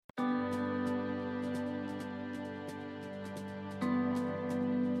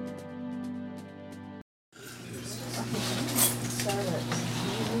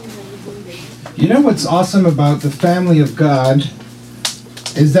You know what's awesome about the family of God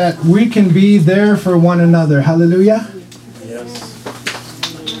is that we can be there for one another. Hallelujah. Yes.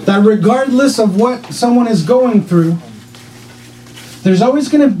 That regardless of what someone is going through, there's always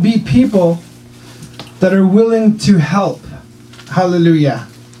going to be people that are willing to help. Hallelujah.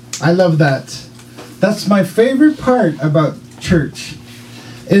 I love that. That's my favorite part about church,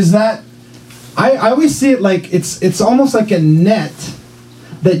 is that I always see it like it's almost like a net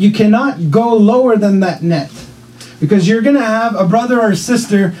that you cannot go lower than that net. Because you're going to have a brother or a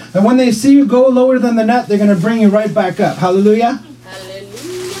sister, and when they see you go lower than the net, they're going to bring you right back up. Hallelujah.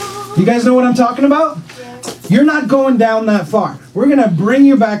 Hallelujah. You guys know what I'm talking about? Yes. You're not going down that far. We're going to bring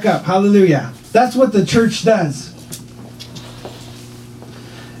you back up. Hallelujah. That's what the church does.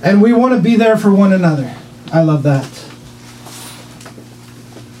 And we want to be there for one another. I love that.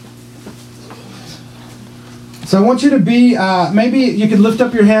 So I want you to be, maybe you could lift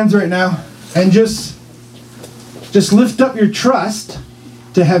up your hands right now and just lift up your trust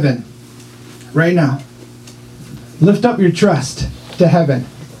to heaven right now. Lift up your trust to heaven.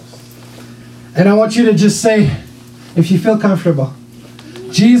 And I want you to just say, if you feel comfortable,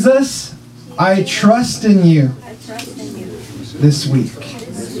 Jesus, I trust in you I trust in you. this week.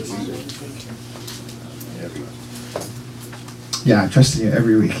 Yeah, I trust in you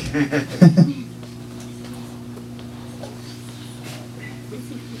every week.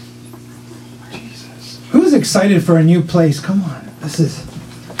 Who's excited for a new place? Come on.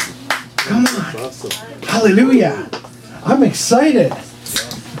 Come on. Awesome. Hallelujah. I'm excited.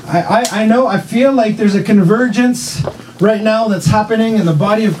 I know, I feel like there's a convergence right now that's happening in the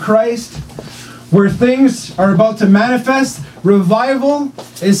body of Christ where things are about to manifest. Revival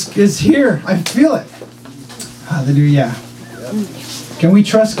is here. I feel it. Hallelujah. Can we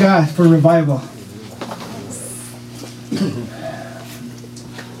trust God for revival?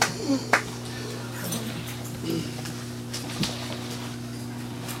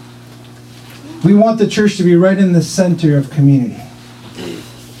 We want the church to be right in the center of community.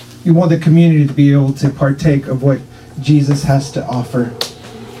 We want the community to be able to partake of what Jesus has to offer.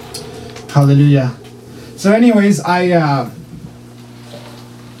 Hallelujah. So anyways, God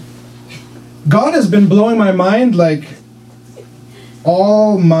has been blowing my mind like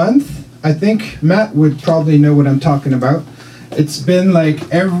all month. I think Matt would probably know what I'm talking about. It's been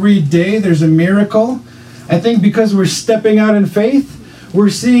like every day there's a miracle. I think because we're stepping out in faith, we're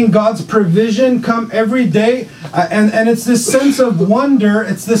seeing God's provision come every day. And it's this sense of wonder.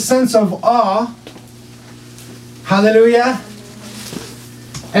 It's this sense of awe. Hallelujah.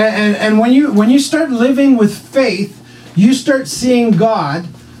 And when you start living with faith, you start seeing God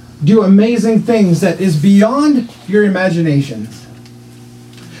do amazing things that is beyond your imagination.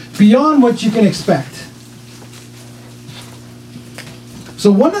 Beyond what you can expect.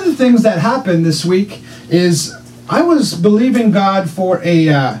 So one of the things that happened this week is I was believing God for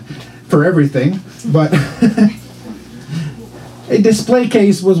for everything, but a display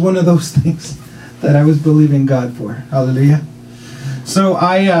case was one of those things that I was believing God for. Hallelujah. So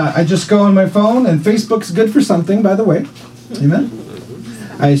I just go on my phone, and Facebook's good for something, by the way. Amen.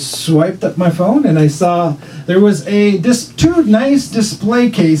 I swiped up my phone, and I saw there was two nice display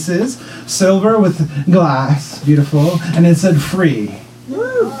cases, silver with glass, beautiful, and it said free,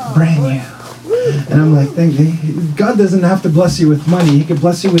 brand new. And I'm like, God doesn't have to bless you with money. He can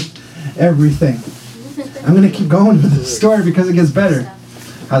bless you with everything. I'm going to keep going with the story because it gets better.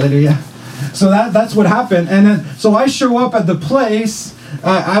 Hallelujah. So that's what happened. And then, so I show up at the place.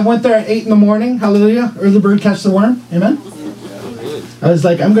 I went there at 8 in the morning. Hallelujah. Early bird catch the worm. Amen. I was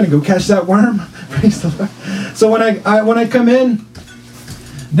like, I'm going to go catch that worm. Praise the Lord. So when I come in,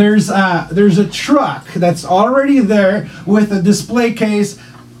 there's a truck that's already there with a display case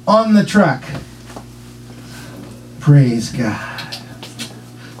on the truck. Praise God.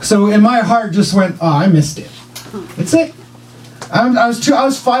 So in my heart just went, oh, I missed it. That's it. I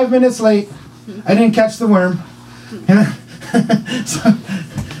was 5 minutes late. I didn't catch the worm. Yeah.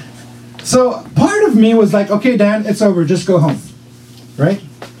 So part of me was like, okay, Dan, it's over. Just go home. Right?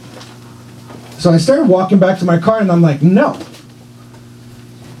 So I started walking back to my car, and I'm like, no.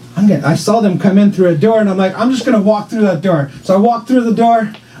 I saw them come in through a door, and I'm like, I'm just going to walk through that door. So I walk through the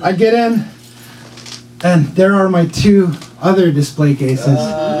door. I get in, and there are my two other display cases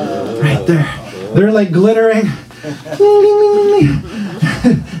right there. They're like glittering.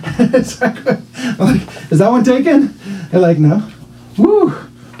 So I'm like, is that one taken? They're like, no. Woo!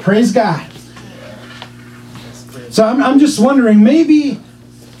 Praise God. So I'm just wondering, maybe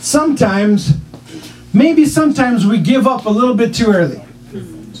sometimes we give up a little bit too early.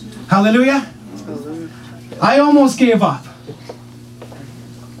 Hallelujah. I almost gave up.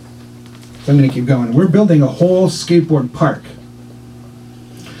 So I'm going to keep going. We're building a whole skateboard park.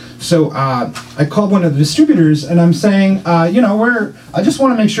 So I called one of the distributors and I'm saying, I just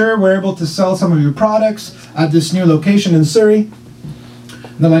want to make sure we're able to sell some of your products at this new location in Surrey.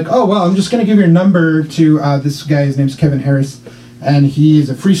 And they're like, oh, well, I'm just going to give your number to this guy. His name's Kevin Harris, and he's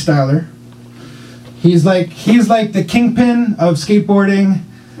a freestyler. He's like the kingpin of skateboarding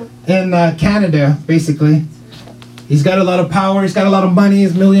in Canada, basically. He's got a lot of power. He's got a lot of money.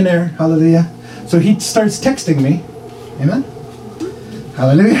 He's a millionaire. Hallelujah. So he starts texting me. Amen.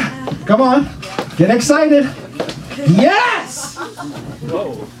 Hallelujah. Come on. Get excited. Yes!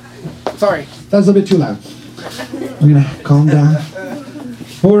 Whoa. Sorry. That was a bit too loud. I'm going to calm down.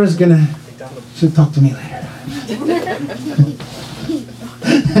 Bora's going to... She'll talk to me later.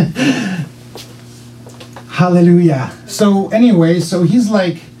 Hallelujah. So anyway, so he's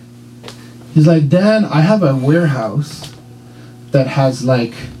like, Dan, I have a warehouse that has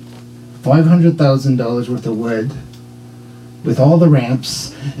like $500,000 worth of wood with all the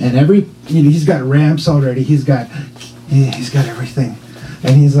ramps and he's got ramps already. He's got everything.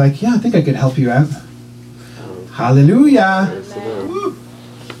 And he's like, yeah, I think I could help you out. Hallelujah. Woo.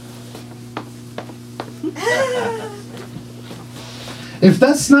 If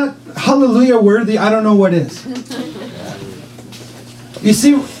that's not hallelujah worthy, I don't know what is. You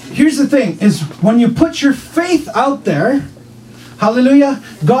see, here's the thing, is when you put your faith out there, hallelujah,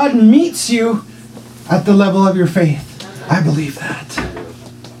 God meets you at the level of your faith. I believe that.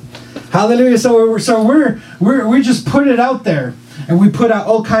 Hallelujah. So we just put it out there, and we put out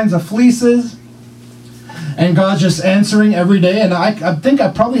all kinds of fleeces, and God's just answering every day. And I think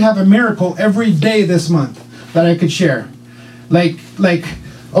I probably have a miracle every day this month that I could share. Like,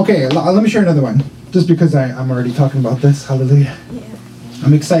 okay, let me share another one, just because I'm already talking about this. Hallelujah. Yeah.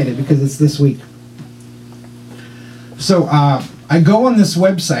 I'm excited because it's this week. So I go on this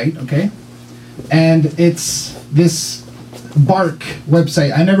website, okay, and it's this Bark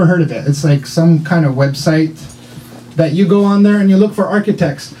website. I never heard of it. It's like some kind of website that you go on there and you look for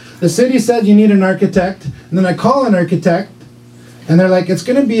architects. The city said you need an architect, and then I call an architect, and they're like, it's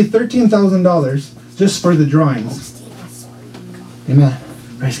going to be $13,000 just for the drawings. Amen.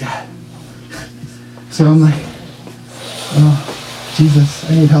 Praise God. So I'm like, oh, Jesus,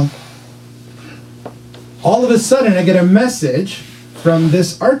 I need help. All of a sudden, I get a message from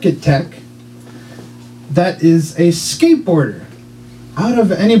this architect that is a skateboarder. Out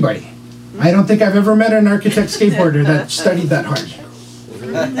of anybody. I don't think I've ever met an architect skateboarder that studied that hard.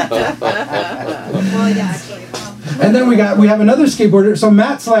 And then we have another skateboarder. So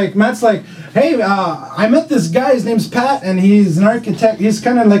Matt's like, hey, I met this guy. His name's Pat, and he's an architect. He's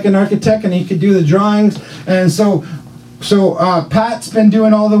kind of like an architect, and he could do the drawings. And so Pat's been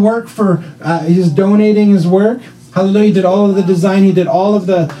doing all the work for. He's donating his work. Hallelujah! He did all of the design. He did all of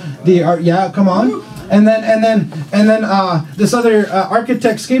the art. Yeah, come on. And then this other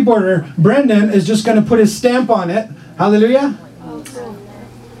architect skateboarder, Brendan, is just going to put his stamp on it. Hallelujah!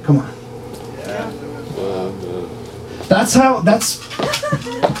 Come on.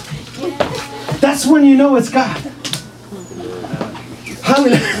 That's when you know it's God.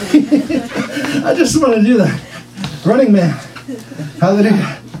 Hallelujah. I just want to do that. Running Man.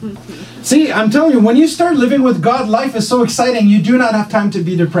 Hallelujah. See, I'm telling you, when you start living with God, life is so exciting, you do not have time to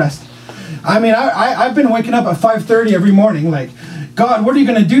be depressed. I mean, I've been waking up at 5:30 every morning, like, God, what are you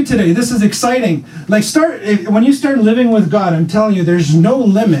going to do today? This is exciting. Like, when you start living with God, I'm telling you, there's no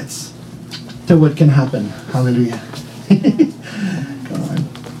limits to what can happen. Hallelujah. Come on.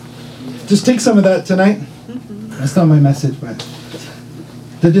 Just take some of that tonight. That's not my message, but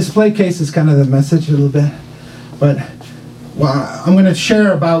the display case is kind of the message a little bit. But well, I'm going to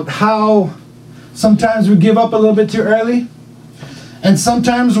share about how sometimes we give up a little bit too early, and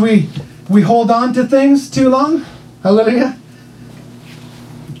sometimes we hold on to things too long. Hallelujah.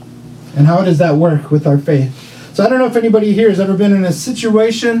 And how does that work with our faith? So I don't know if anybody here has ever been in a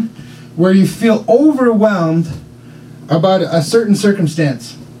situation where you feel overwhelmed about a certain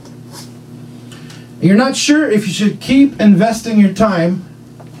circumstance. You're not sure if you should keep investing your time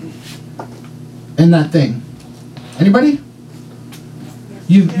in that thing. Anybody?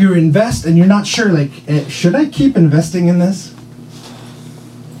 You invest and you're not sure, like, should I keep investing in this?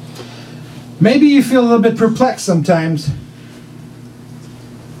 Maybe you feel a little bit perplexed sometimes.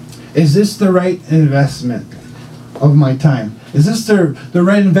 Is this the right investment of my time? Is this the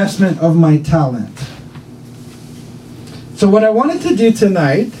right investment of my talent? So what I wanted to do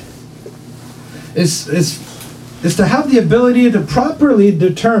tonight is to have the ability to properly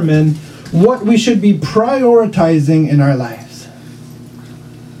determine what we should be prioritizing in our lives.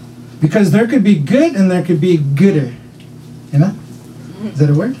 Because there could be good and there could be gooder. You know? Is that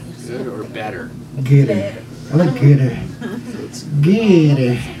a word? Good or Better. Getter. I like getter.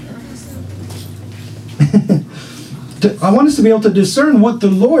 Getter. I want us to be able to discern what the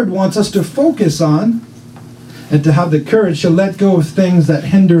Lord wants us to focus on and to have the courage to let go of things that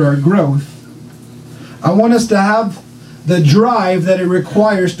hinder our growth. I want us to have the drive that it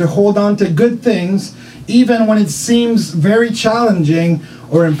requires to hold on to good things even when it seems very challenging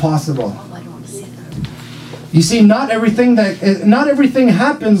or impossible. You see, not everything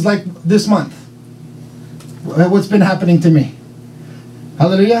happens like this month. What's been happening to me.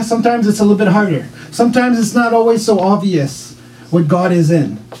 Hallelujah. Sometimes it's a little bit harder. Sometimes it's not always so obvious what God is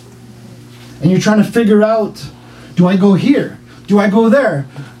in. And you're trying to figure out, do I go here? Do I go there?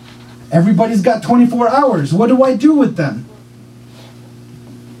 Everybody's got 24 hours. What do I do with them?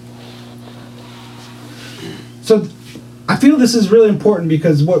 So I feel this is really important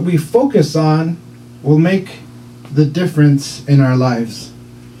because what we focus on will make the difference in our lives.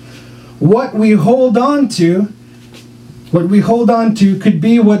 What we hold on to could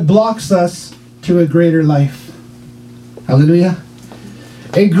be what blocks us to a greater life. Hallelujah.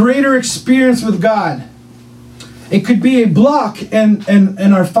 A greater experience with God. It could be a block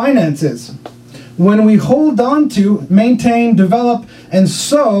in our finances. When we hold on to, maintain, develop, and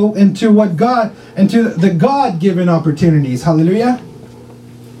sow into the God-given opportunities. Hallelujah.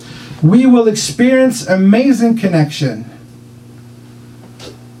 We will experience amazing connection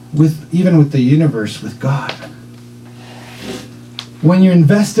even with the universe, with God. When you're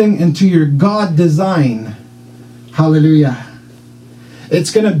investing into your God design, hallelujah,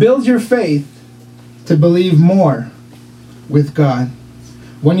 it's going to build your faith to believe more with God.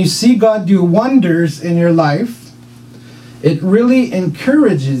 When you see God do wonders in your life, it really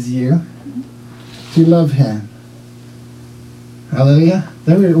encourages you to love Him. Hallelujah.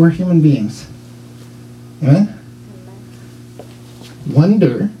 We're human beings. Amen?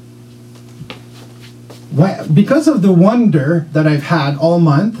 Wonder. Why? Because of the wonder that I've had all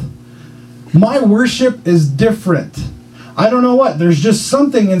month, my worship is different. I don't know what. There's just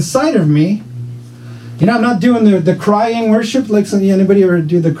something inside of me. You know, I'm not doing the crying worship like anybody ever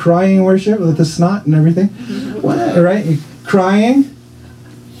do the crying worship with the snot and everything. What, right? You're crying.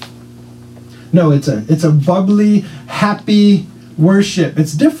 No, it's a bubbly, happy worship.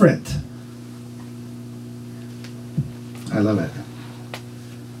 It's different. I love it.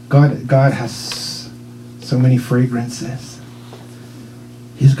 God has so many fragrances.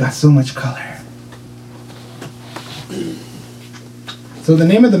 He's got so much color. So the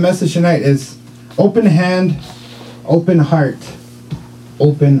name of the message tonight is Open Hand, Open Heart,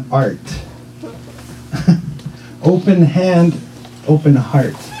 Open Art. Open hand, open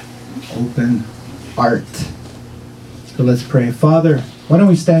heart, open art. So let's pray. Father, why don't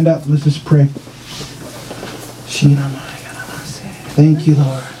we stand up? Let's just pray. Thank you,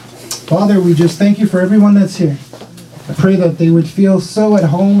 Lord. Father, we just thank you for everyone that's here. I pray that they would feel so at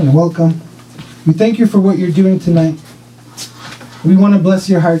home and welcome. We thank you for what you're doing tonight. We want to bless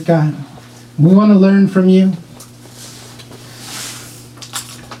your heart, God. We want to learn from you.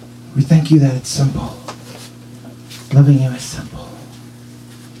 We thank you that it's simple. Loving you is simple.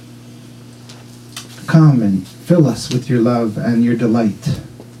 Come and fill us with your love and your delight.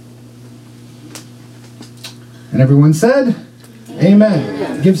 And everyone said,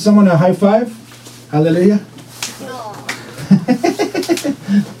 Amen. Give someone a high five. Hallelujah.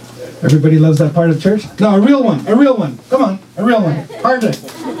 Everybody loves that part of church? No, a real one. A real one. Come on. A real one. Harder.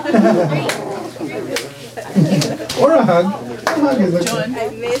 Or a hug. A hug is okay. I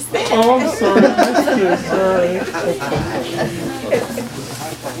missed it. Oh, I'm sorry.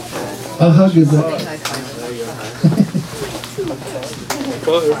 A hug is okay.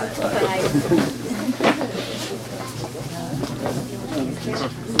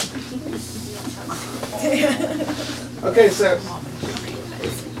 Okay, so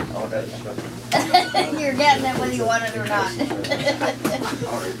You're getting it whether you want it or not.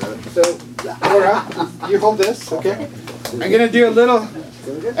 So, Laura, you hold this, okay? I'm going to do a little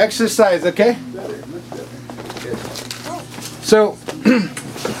exercise, okay? So,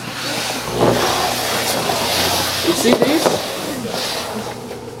 you see these?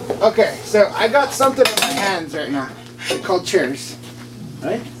 Okay, so I got something in my hands right now. They're called chairs.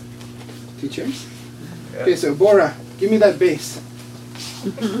 Right? 2 chairs? Okay, so Bora, give me that bass. I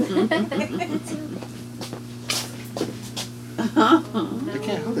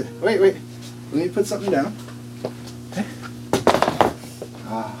can't hold it. Wait. Let me put something down. Okay.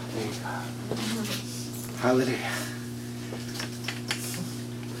 Ah, there you go. Hallelujah.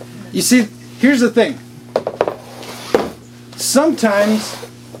 You see, here's the thing. Sometimes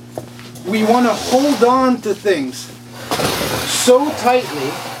we want to hold on to things so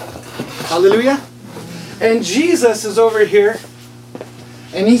tightly Hallelujah. And Jesus is over here,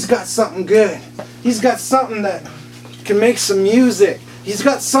 and he's got something good. He's got something that can make some music. He's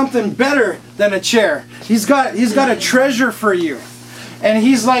got something better than a chair. He's got a treasure for you. And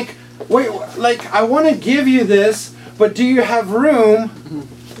he's like, wait, like, I want to give you this, but do you have room?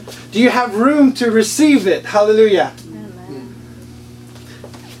 Do you have room to receive it? Hallelujah.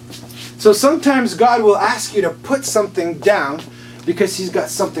 So sometimes God will ask you to put something down because he's got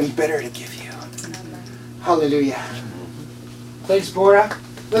something better to give you. Hallelujah. Thanks, Bora.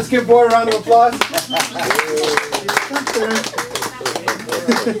 Let's give Bora a round of applause.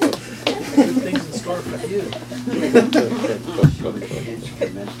 Things in store for you.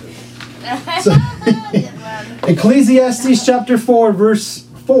 So, Ecclesiastes chapter 4, verse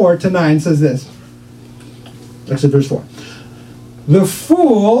 4 to 9 says this. Actually, verse 4. The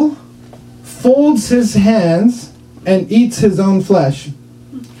fool folds his hands and eats his own flesh.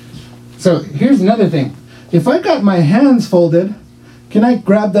 So here's another thing. If I got my hands folded, can I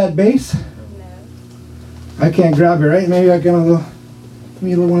grab that base? No. I can't grab it, right? Maybe I can give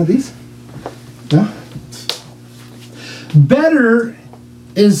me a little one of these. No? Better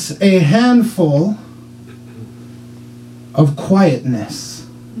is a handful of quietness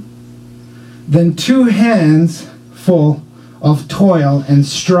than 2 hands full of toil and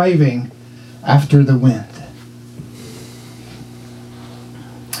striving after the wind.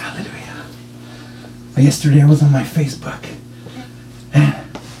 Hallelujah. Yesterday I was on my Facebook and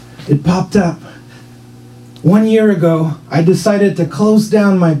it popped up. 1 year ago, I decided to close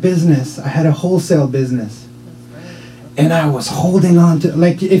down my business. I had a wholesale business. And I was holding on to,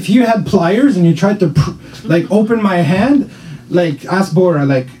 like, if you had pliers and you tried to, open my hand, like, ask Bora,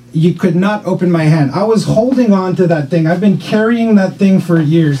 like, you could not open my hand. I was holding on to that thing. I've been carrying that thing for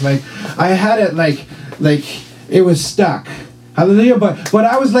years. Like, I had it, like it was stuck. Hallelujah. But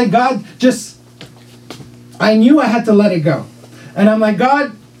I was like, God, I knew I had to let it go. And I'm like,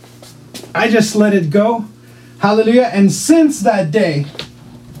 God, I just let it go. Hallelujah. And since that day,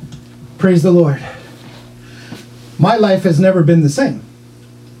 praise the Lord, my life has never been the same.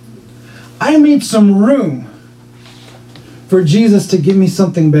 I made some room for Jesus to give me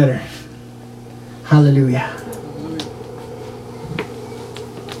something better. Hallelujah.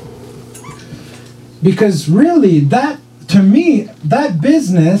 Because really, to me, that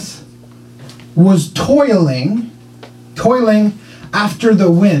business was toiling after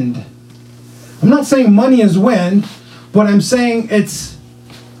the wind. I'm not saying money is wind, but I'm saying it's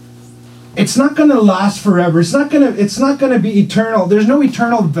not going to last forever. It's not going to be eternal. There's no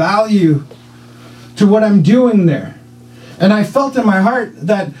eternal value to what I'm doing there. And I felt in my heart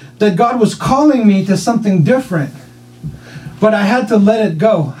that God was calling me to something different. But I had to let it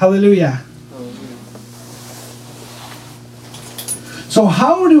go. Hallelujah. So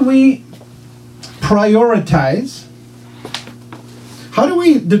how do we prioritize? How do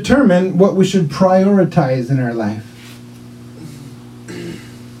we determine what we should prioritize in our life?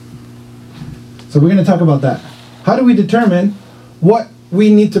 So we're going to talk about that. How do we determine what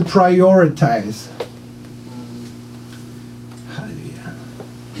we need to prioritize? Hallelujah.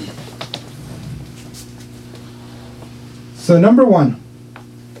 So number 1.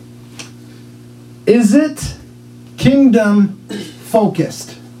 Is it kingdom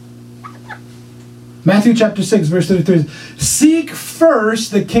focused? Matthew chapter 6 verse 33. Seek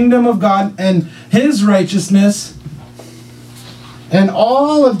first the kingdom of God and his righteousness, and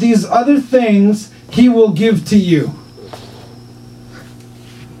all of these other things he will give to you.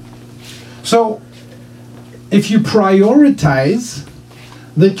 So, if you prioritize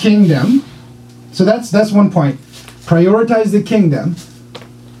the kingdom, so that's one point. Prioritize the kingdom,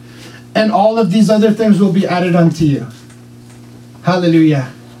 and all of these other things will be added unto you.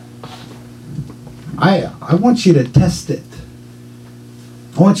 Hallelujah. I want you to test it.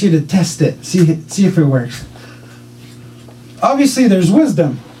 I want you to test it. See if it works. Obviously, there's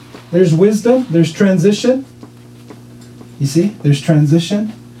wisdom. There's wisdom. There's transition. You see? There's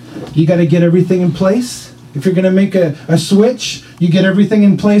transition. You got to get everything in place. If you're going to make a switch, you get everything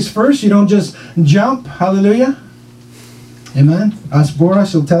in place first. You don't just jump. Hallelujah. Amen. Ask Bora,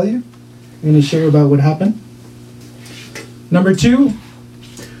 she'll tell you. You're going to share about what happened. Number two,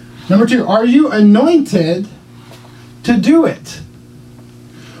 are you anointed to do it?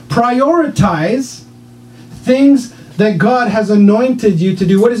 Prioritize things that God has anointed you to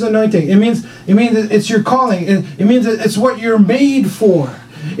do. What is anointing? It means it's your calling. It means it's what you're made for.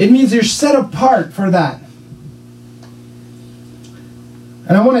 It means you're set apart for that.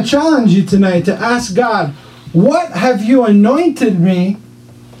 And I want to challenge you tonight to ask God, what have you anointed me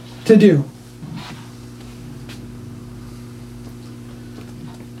to do?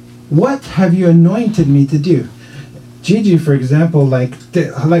 What have you anointed me to do? Gigi, for example, like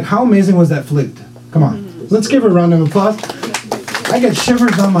how amazing was that flute? Come on, let's give her a round of applause. I get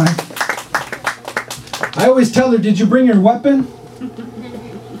shivers on my... I always tell her, did you bring your weapon?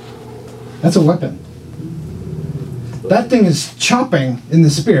 That's a weapon. That thing is chopping in the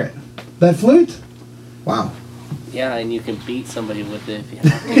spirit. That flute? Wow. Yeah, and you can beat somebody with it if you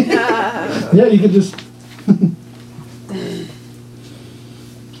have to. Yeah, you could just...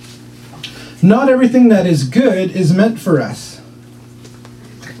 Not everything that is good is meant for us.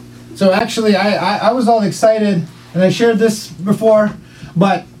 So actually, I was all excited, and I shared this before,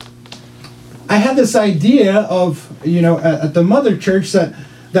 but I had this idea of, you know, at the mother church that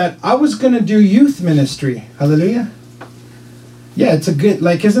I was going to do youth ministry. Hallelujah. Yeah, it's a good,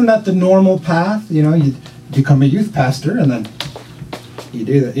 like, isn't that the normal path? You know, you become a youth pastor, and then you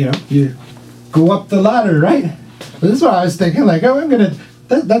do that, you know, you go up the ladder, right? But this is what I was thinking, like, oh, I'm going to...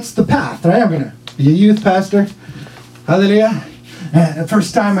 That's the path, right? I'm going to be a youth pastor. Hallelujah. And the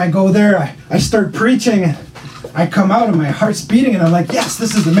first time I go there, I start preaching, and I come out and my heart's beating, and I'm like, yes,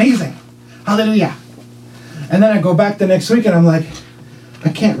 this is amazing. Hallelujah. And then I go back the next week, and I'm like, I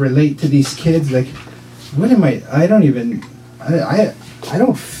can't relate to these kids. Like, what am I don't even, I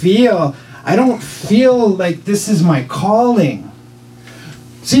don't feel like this is my calling.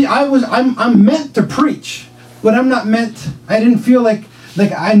 See, I'm meant to preach, but I'm not meant, I didn't feel like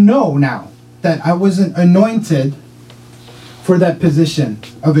I know now that I wasn't anointed for that position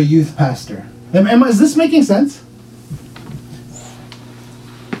of a youth pastor. Is this making sense?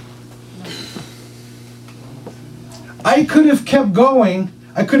 I could have kept going.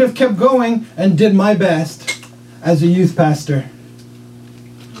 I could have kept going and did my best as a youth pastor.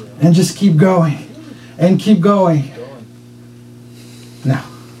 And just keep going. And keep going. No.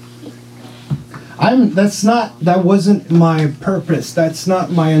 That wasn't my purpose. That's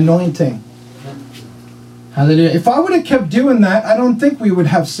not my anointing. Hallelujah. If I would have kept doing that, I don't think we would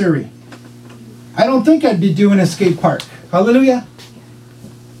have Surrey. I don't think I'd be doing a skate park. Hallelujah.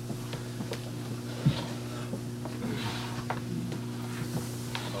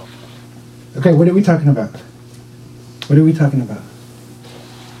 Okay, what are we talking about? What are we talking about?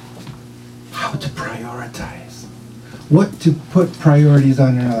 How to prioritize. What to put priorities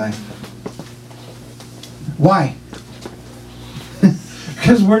on in our life. Why?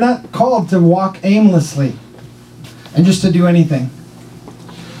 Because we're not called to walk aimlessly and just to do anything.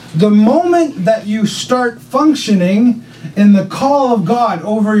 The moment that you start functioning in the call of God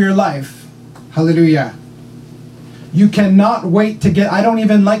over your life, hallelujah, you cannot wait to get, I don't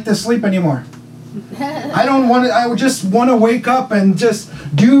even like to sleep anymore. I just want to wake up and just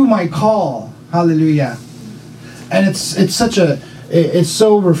do my call. Hallelujah. And it's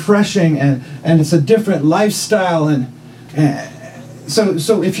so refreshing, and it's a different lifestyle, and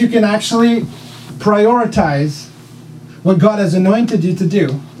so if you can actually prioritize what God has anointed you to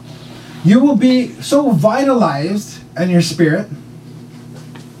do, you will be so vitalized in your spirit.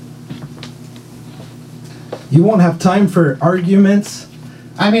 You won't have time for arguments.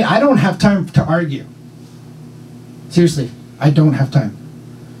 I mean, I don't have time to argue. Seriously, I don't have time.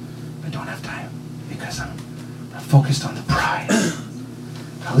 I don't have time because I'm focused on the prize.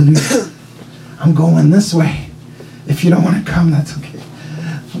 Hallelujah. I'm going this way. If you don't want to come, that's okay.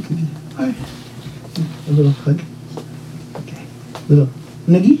 Okay. A little hug. Okay. Little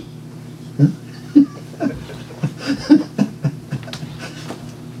nuggie. Huh?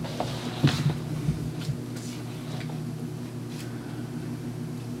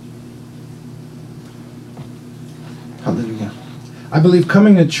 Hallelujah. I believe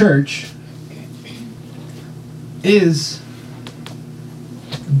coming to church is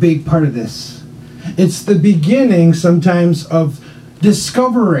a big part of this. It's the beginning sometimes of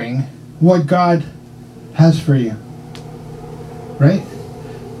discovering what God has for you. Right?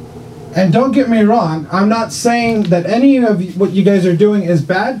 And don't get me wrong, I'm not saying that any of what you guys are doing is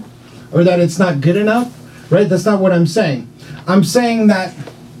bad or that it's not good enough. Right? That's not what I'm saying. I'm saying that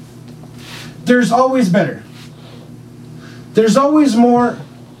there's always better. There's always more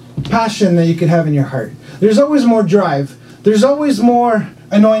passion that you could have in your heart. There's always more drive. There's always more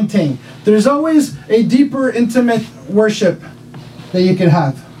anointing. There's always a deeper, intimate worship that you can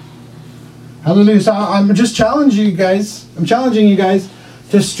have. Hallelujah. So I'm just challenging you guys. I'm challenging you guys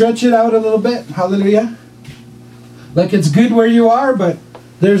to stretch it out a little bit. Hallelujah. Like it's good where you are, but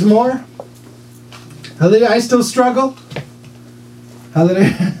there's more. Hallelujah. I still struggle.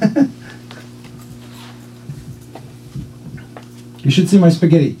 Hallelujah. You should see my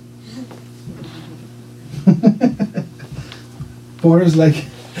spaghetti. Bora's like,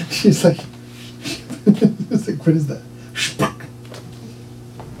 she's like, it's like, what is that?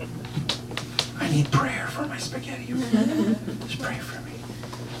 need prayer for my spaghetti. Just pray for me.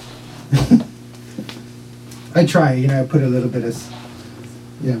 I try, I put a little bit of,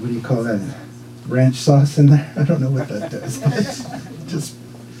 what do you call that? Ranch sauce in there. I don't know what that does.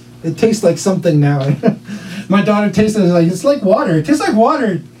 It tastes like something now. My daughter tastes it it's like water. It tastes like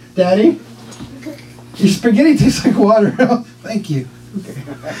water, Daddy. Your spaghetti tastes like water. Oh, thank you. Okay.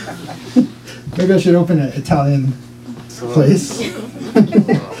 Maybe I should open an Italian place.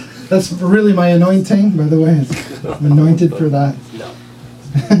 That's really my anointing, by the way. I'm anointed for that.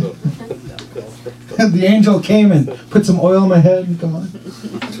 The angel came and put some oil on my head. Come on.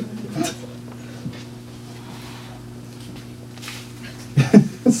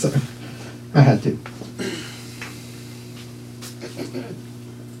 Sorry. I had to.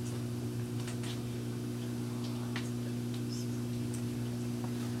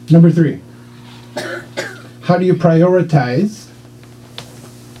 Number 3. How do you prioritize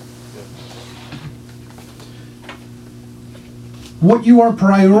what you are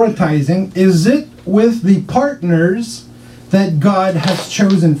prioritizing? Is it with the partners that God has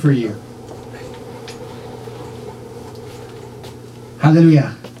chosen for you?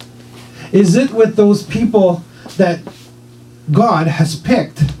 Hallelujah. Is it with those people that God has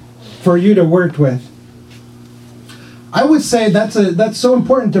picked for you to work with? I would say that's so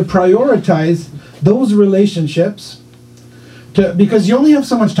important to prioritize those relationships because you only have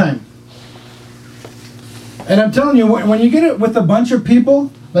so much time. And I'm telling you, when you get it with a bunch of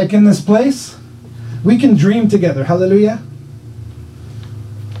people, like in this place, we can dream together. Hallelujah.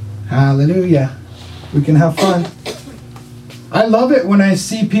 Hallelujah. We can have fun. I love it when I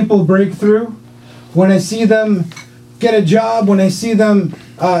see people break through, when I see them get a job, when I see them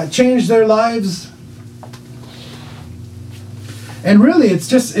change their lives. And really,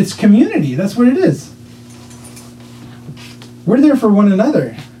 it's community. That's what it is. We're there for one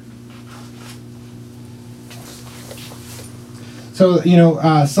another. So,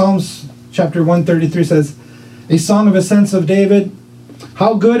 Psalms chapter 133 says, a song of ascents of David.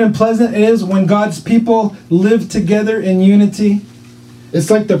 How good and pleasant it is when God's people live together in unity.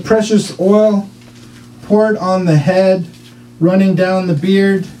 It's like the precious oil poured on the head, running down the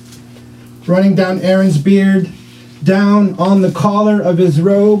beard, running down Aaron's beard, down on the collar of his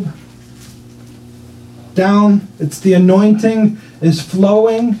robe. Down, it's the anointing is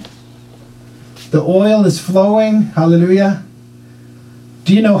flowing. The oil is flowing. Hallelujah.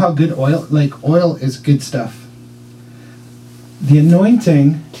 Do you know how good oil is good stuff? The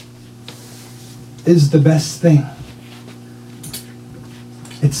anointing is the best thing.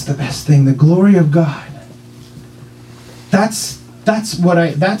 It's the best thing. The glory of God. That's what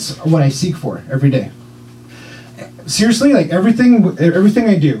I seek for every day. Seriously, everything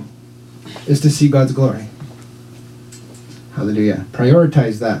I do is to see God's glory. Hallelujah.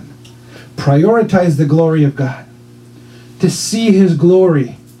 Prioritize that. Prioritize the glory of God. To see His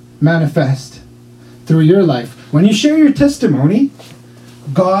glory manifest through your life. When you share your testimony,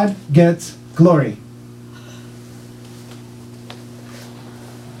 God gets glory.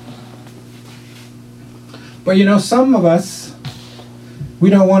 But some of us, we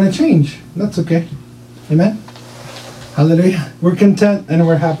don't want to change. That's okay. Amen? Hallelujah. We're content and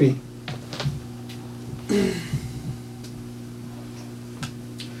we're happy.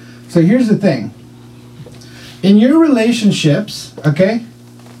 So here's the thing. In your relationships, okay,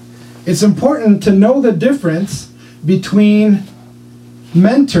 it's important to know the difference between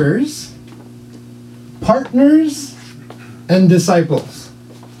mentors, partners, and disciples.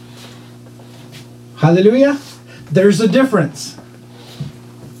 Hallelujah. There's a difference.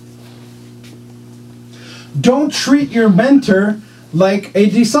 Don't treat your mentor like a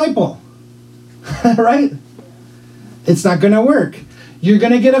disciple. Right? It's not going to work. You're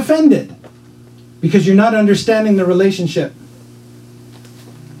going to get offended because you're not understanding the relationship.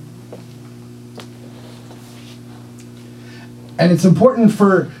 And it's important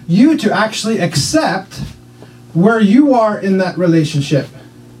for you to actually accept where you are in that relationship.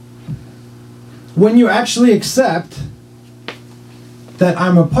 When you actually accept that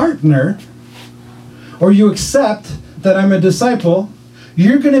I'm a partner, or you accept that I'm a disciple,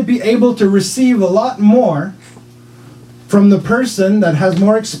 you're going to be able to receive a lot more from the person that has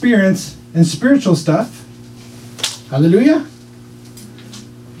more experience in spiritual stuff. Hallelujah.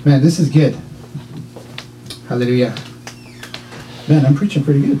 Man, this is good. Hallelujah. Man, I'm preaching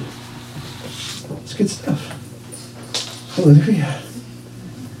pretty good. It's good stuff. Hallelujah.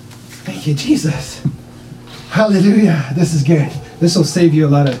 Thank you, Jesus. Hallelujah. This is good. This will save you a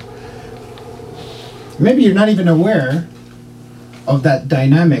lot of... Maybe you're not even aware of that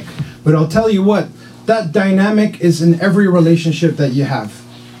dynamic. But I'll tell you what. That dynamic is in every relationship that you have.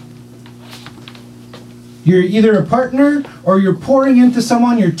 You're either a partner or you're pouring into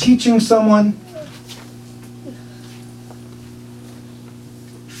someone, you're teaching someone.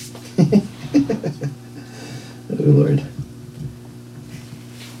 Oh, Lord.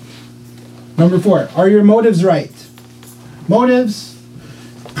 Number 4, are your motives right? Motives,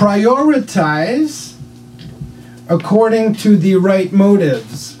 prioritize according to the right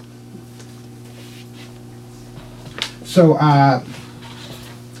motives. So at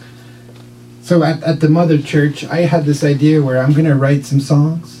the Mother Church, I had this idea where I'm going to write some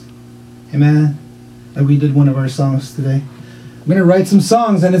songs. Amen. And we did one of our songs today. I'm going to write some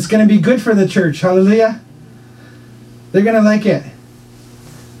songs and it's going to be good for the church. Hallelujah. They're going to like it.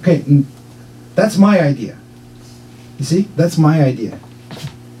 Okay, that's my idea. You see? That's my idea.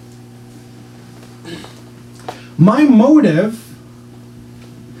 My motive,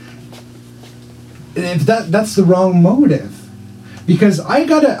 if that's the wrong motive. Because I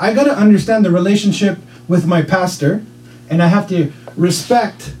gotta understand the relationship with my pastor, and I have to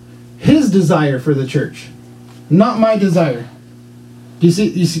respect his desire for the church, not my desire. Do you see?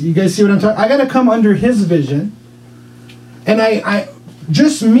 You guys see what I'm talking? I gotta come under his vision, and I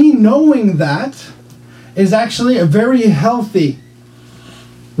just me knowing that is actually a very healthy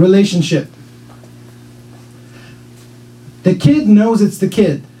relationship. The kid knows it's the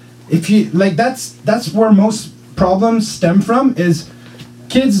kid. If you like, that's where most problems stem from, is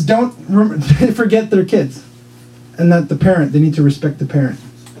kids don't forget their kids, and that the parent, they need to respect the parent.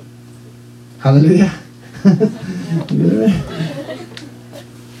 Hallelujah.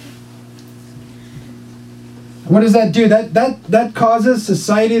 What does that do? That causes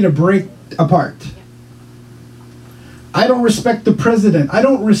society to break apart. I don't respect the president. I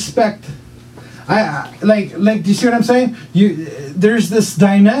don't respect. Like. Do you see what I'm saying? There's this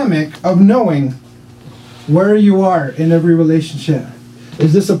dynamic of knowing where you are in every relationship.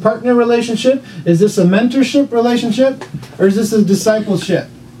 Is this a partner relationship? Is this a mentorship relationship? Or is this a discipleship?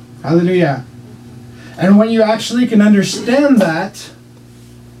 Hallelujah. And when you actually can understand that,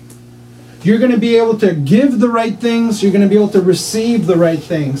 you're going to be able to give the right things. You're going to be able to receive the right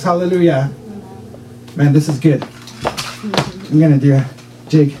things. Hallelujah. Man, this is good. I'm going to do a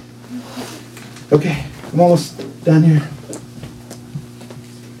jig. Okay, I'm almost done here.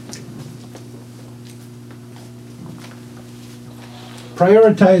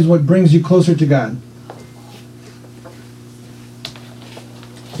 Prioritize what brings you closer to God.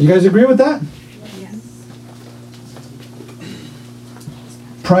 You guys agree with that? Yes.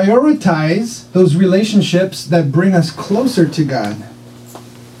 Prioritize those relationships that bring us closer to God.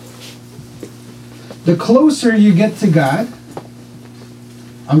 The closer you get to God,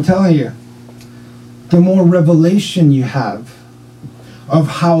 I'm telling you, the more revelation you have of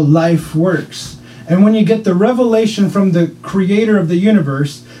how life works. And when you get the revelation from the creator of the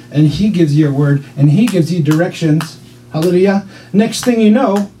universe, and he gives you a word, and he gives you directions, hallelujah, next thing you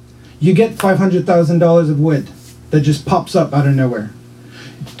know, you get $500,000 of wood that just pops up out of nowhere.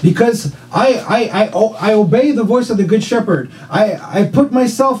 Because I obey the voice of the Good Shepherd. I put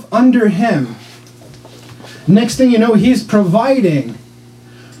myself under him. Next thing you know, he's providing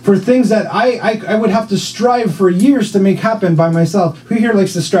for things that I would have to strive for years to make happen by myself. Who here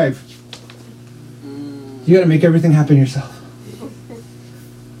likes to strive? You got to make everything happen yourself.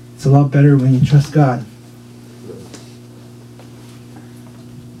 It's a lot better when you trust God.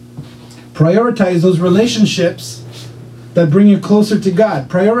 Prioritize those relationships that bring you closer to God.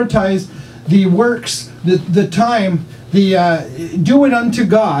 Prioritize the works, the time, do it unto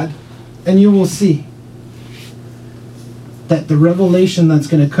God, and you will see that the revelation that's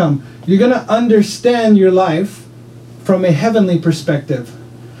going to come. You're going to understand your life from a heavenly perspective.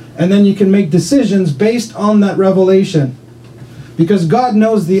 And then you can make decisions based on that revelation. Because God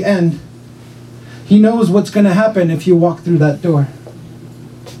knows the end. He knows what's going to happen if you walk through that door.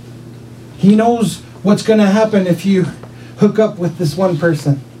 He knows what's going to happen if you hook up with this one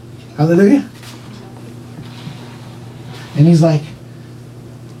person. Hallelujah. And he's like,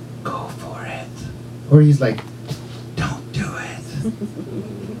 go for it. Or he's like, don't do it.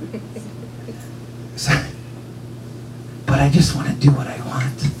 But I just want to do what I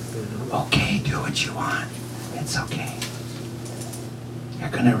want. Okay, do what you want. It's okay. You're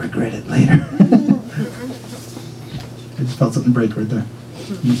going to regret it later. I just felt something break right there.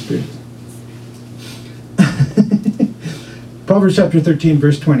 In the spirit. Proverbs chapter 13,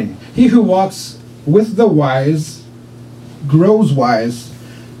 verse 20. He who walks with the wise grows wise,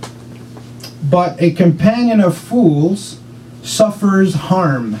 but a companion of fools suffers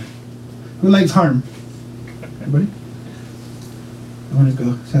harm. Who likes harm? Anybody? I want to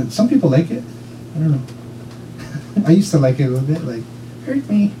go. Some people like it. I don't know. I used to like it a little bit. Like, hurt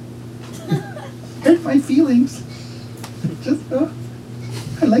me. hurt my feelings. Just,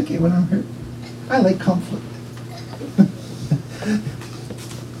 I like it when I'm hurt. I like conflict.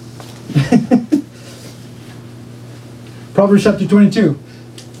 Proverbs chapter 22,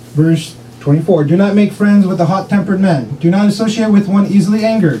 verse 24. Do not make friends with a hot-tempered man. Do not associate with one easily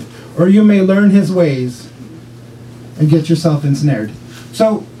angered, or you may learn his ways and get yourself ensnared.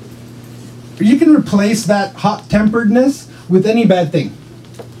 So, you can replace that hot-temperedness with any bad thing.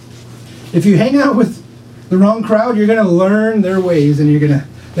 If you hang out with the wrong crowd, you're going to learn their ways, and you're going to,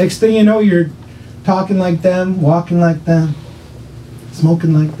 next thing you know, you're talking like them, walking like them,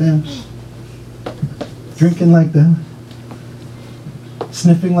 smoking like them, drinking like them,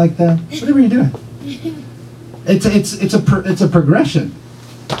 sniffing like them, whatever you're doing. It's a progression.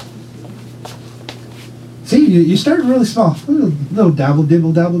 See, you start really small, little dabble,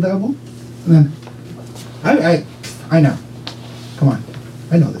 dibble, dabble, dabble, and then I know. Come on,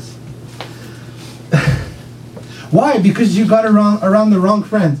 I know this. Why? Because you got around the wrong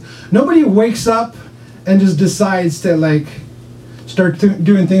friends. Nobody wakes up and just decides to like start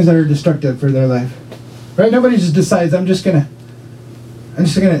doing things that are destructive for their life, right? Nobody just decides I'm just gonna.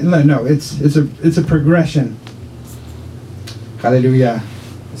 No. It's a progression. Hallelujah.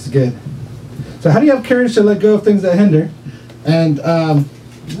 This is good. So how do you have courage to let go of things that hinder? And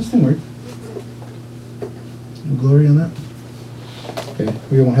this thing work? No glory on that. Okay,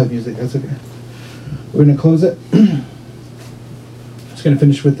 we won't have music. That's okay. We're gonna close it. Just gonna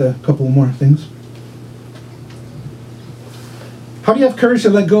finish with a couple more things. How do you have courage to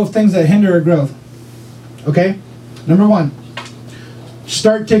let go of things that hinder your growth? Okay, number one,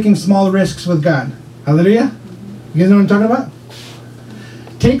 start taking small risks with God. Hallelujah. You guys know what I'm talking about?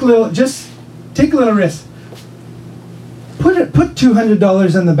 Take a little risk. Put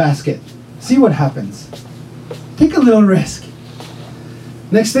 $200 in the basket. See what happens. Take a little risk.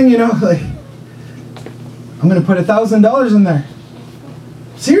 Next thing you know, like, I'm gonna put $1,000 in there.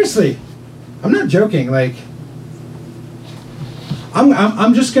 Seriously, I'm not joking. Like,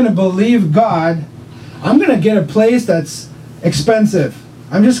 I'm just gonna believe God. I'm gonna get a place that's expensive.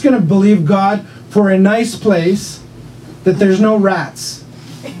 I'm just gonna believe God for a nice place that there's no rats.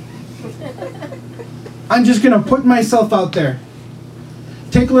 I'm just gonna put myself out there.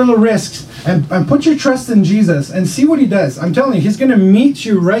 Take little risks and put your trust in Jesus and see what He does. I'm telling you, He's gonna meet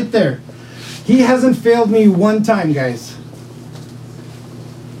you right there. He hasn't failed me one time, guys.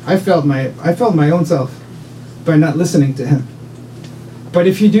 I failed my own self by not listening to Him. But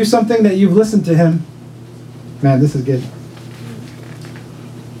if you do something that you've listened to Him, man, this is good.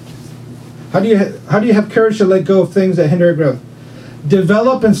 How do you have courage to let go of things that hinder your growth?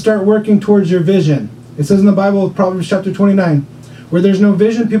 Develop and start working towards your vision. It says in the Bible, Proverbs chapter 29, where there's no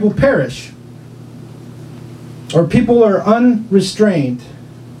vision, people perish. Or people are unrestrained.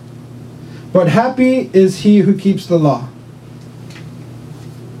 But happy is he who keeps the law.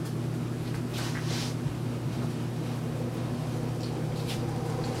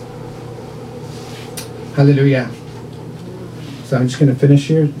 Hallelujah. So I'm just going to finish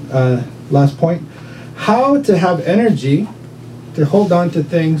here. Last point. How to have energy to hold on to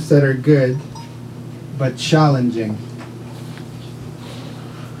things that are good but challenging.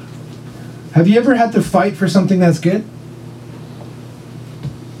 Have you ever had to fight for something that's good?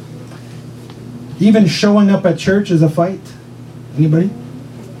 Even showing up at church is a fight. Anybody?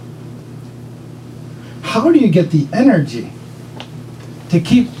 How do you get the energy to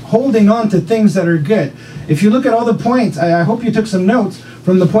keep holding on to things that are good? If you look at all the points, I hope you took some notes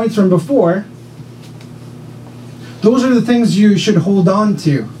from the points from before. Those are the things you should hold on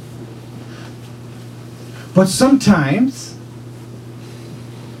to. But sometimes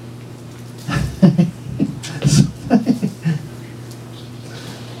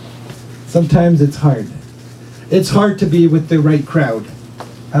sometimes it's hard. It's hard to be with the right crowd.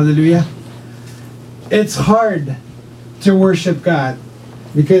 Hallelujah. It's hard to worship God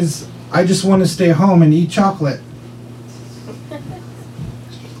because I just want to stay home and eat chocolate.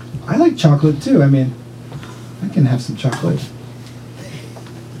 I like chocolate too. I mean, I can have some chocolate.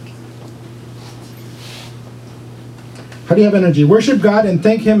 How do you have energy? Worship God and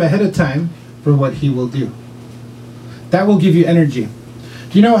thank Him ahead of time for what He will do. That will give you energy.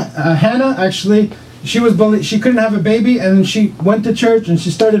 Do you know Hannah actually, she couldn't have a baby and she went to church and she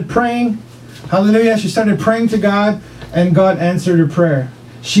started praying. Hallelujah. She started praying to God and God answered her prayer.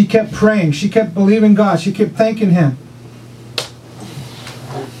 She kept praying. She kept believing God. She kept thanking Him.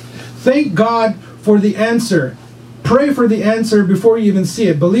 Thank God for the answer. Pray for the answer before you even see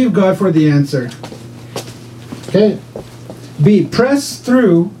it. Believe God for the answer. Okay. B. Press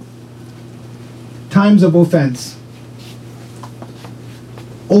through times of offense.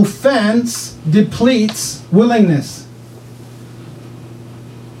 Offense depletes willingness.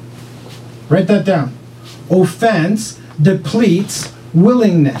 Write that down. Offense depletes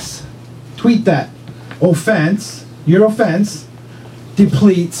willingness. Tweet that. Offense, your offense,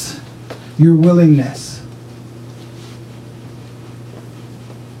 depletes your willingness.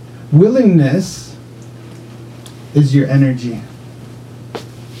 Willingness is your energy.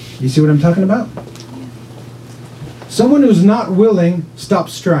 You see what I'm talking about? Someone who's not willing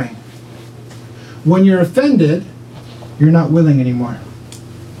stops trying. When you're offended, you're not willing anymore.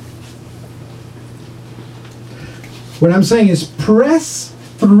 What I'm saying is press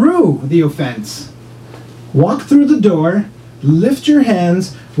through the offense. Walk through the door, lift your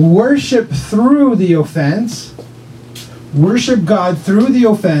hands, worship through the offense, worship God through the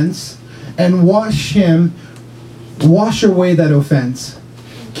offense, and wash away that offense.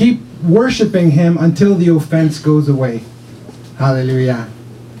 Keep worshiping Him until the offense goes away. Hallelujah.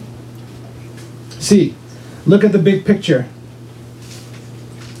 See, look at the big picture.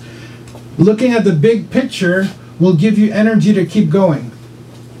 Looking at the big picture will give you energy to keep going.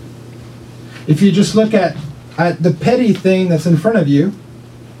 If you just look at the petty thing that's in front of you,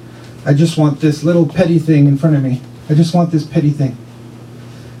 I just want this little petty thing in front of me. I just want this petty thing.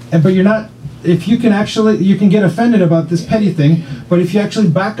 But you're not, if you can actually, you can get offended about this petty thing, but if you actually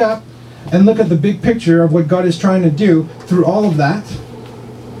back up and look at the big picture of what God is trying to do through all of that,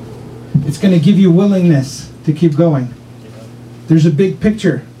 it's going to give you willingness to keep going. There's a big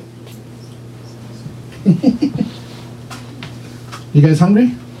picture. You guys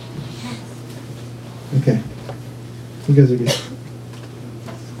hungry? Okay. You guys are good.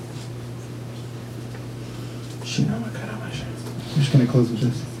 I'm just going to close with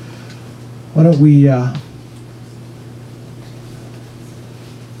this. Why don't we...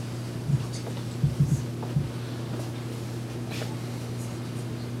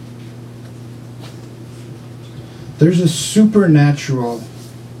 There's a supernatural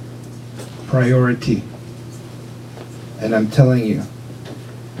priority. And I'm telling you,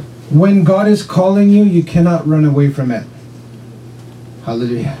 when God is calling you, you cannot run away from it.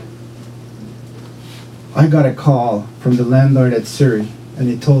 Hallelujah. I got a call from the landlord at Surrey, and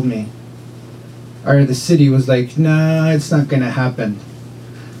he told me, or the city was like, nah, it's not going to happen.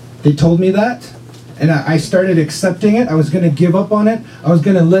 They told me that, and I started accepting it. I was going to give up on it. I was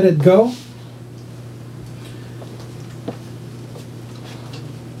going to let it go.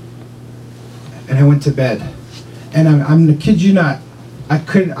 And I went to bed. And I'm kid you not, I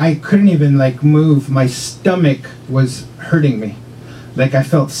couldn't even like move. My stomach was hurting me. Like I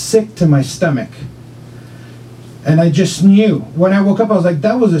felt sick to my stomach. And I just knew. When I woke up, I was like,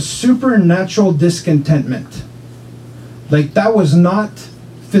 that was a supernatural discontentment. Like that was not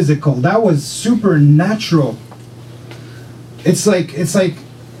physical. That was supernatural. It's like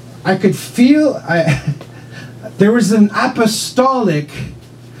I could feel there was an apostolic.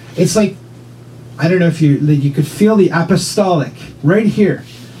 It's like, I don't know if you could feel the apostolic right here.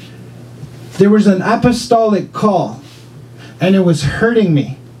 There was an apostolic call, and it was hurting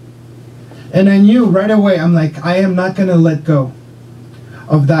me. And I knew right away, I'm like, I am not going to let go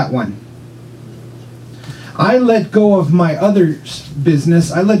of that one. I let go of my other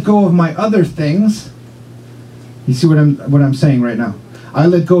business. I let go of my other things. You see what I'm saying right now? I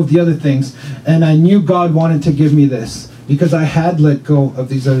let go of the other things, and I knew God wanted to give me this because I had let go of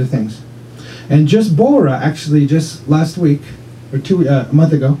these other things. And just Bora, actually, just last week, or a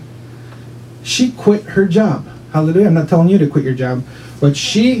month ago, she quit her job. Hallelujah. I'm not telling you to quit your job, but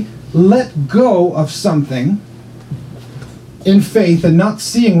she let go of something in faith and not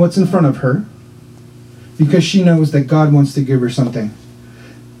seeing what's in front of her because she knows that God wants to give her something.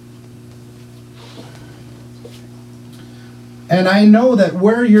 And I know that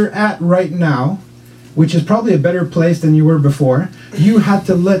where you're at right now, which is probably a better place than you were before, you had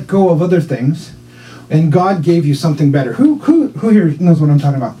to let go of other things, and God gave you something better. Who here knows what I'm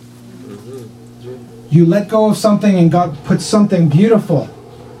talking about? You let go of something, and God put something beautiful.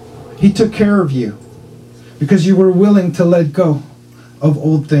 He took care of you because you were willing to let go of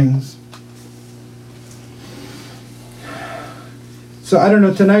old things. So I don't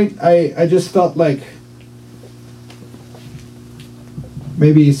know, tonight I just felt like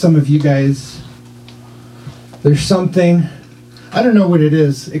maybe some of you guys, there's something, I don't know what it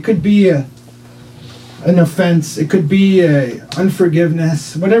is. It could be an offense. It could be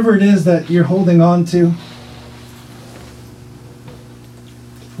unforgiveness. Whatever it is that you're holding on to.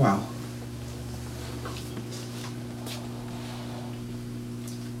 Wow.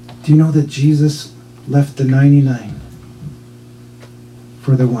 Do you know that Jesus left the 99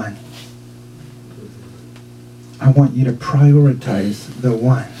 for the one? I want you to prioritize the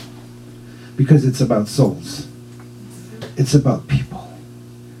one. Because it's about souls. It's about people.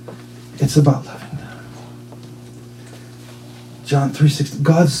 It's about loving them. John 3:16.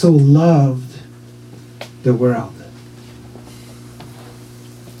 God so loved the world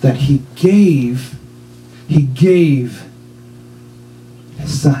that he gave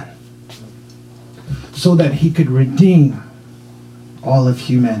his son so that he could redeem all of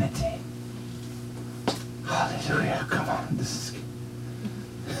humanity. Hallelujah. Come on. This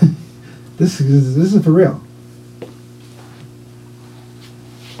is for real.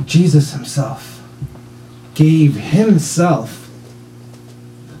 Jesus himself gave himself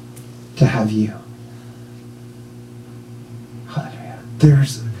to have you. Hallelujah.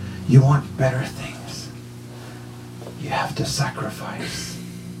 You want better things. You have to sacrifice.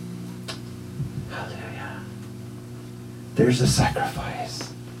 Hallelujah. There's a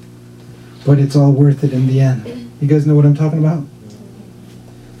sacrifice. But it's all worth it in the end. You guys know what I'm talking about?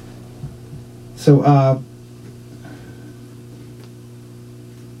 So,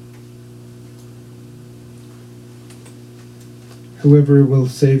 whoever will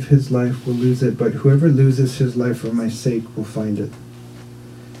save his life will lose it, but whoever loses his life for my sake will find it.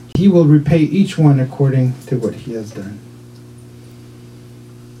 He will repay each one according to what he has done.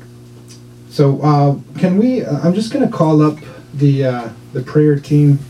 So, can we? I'm just going to call up the prayer team.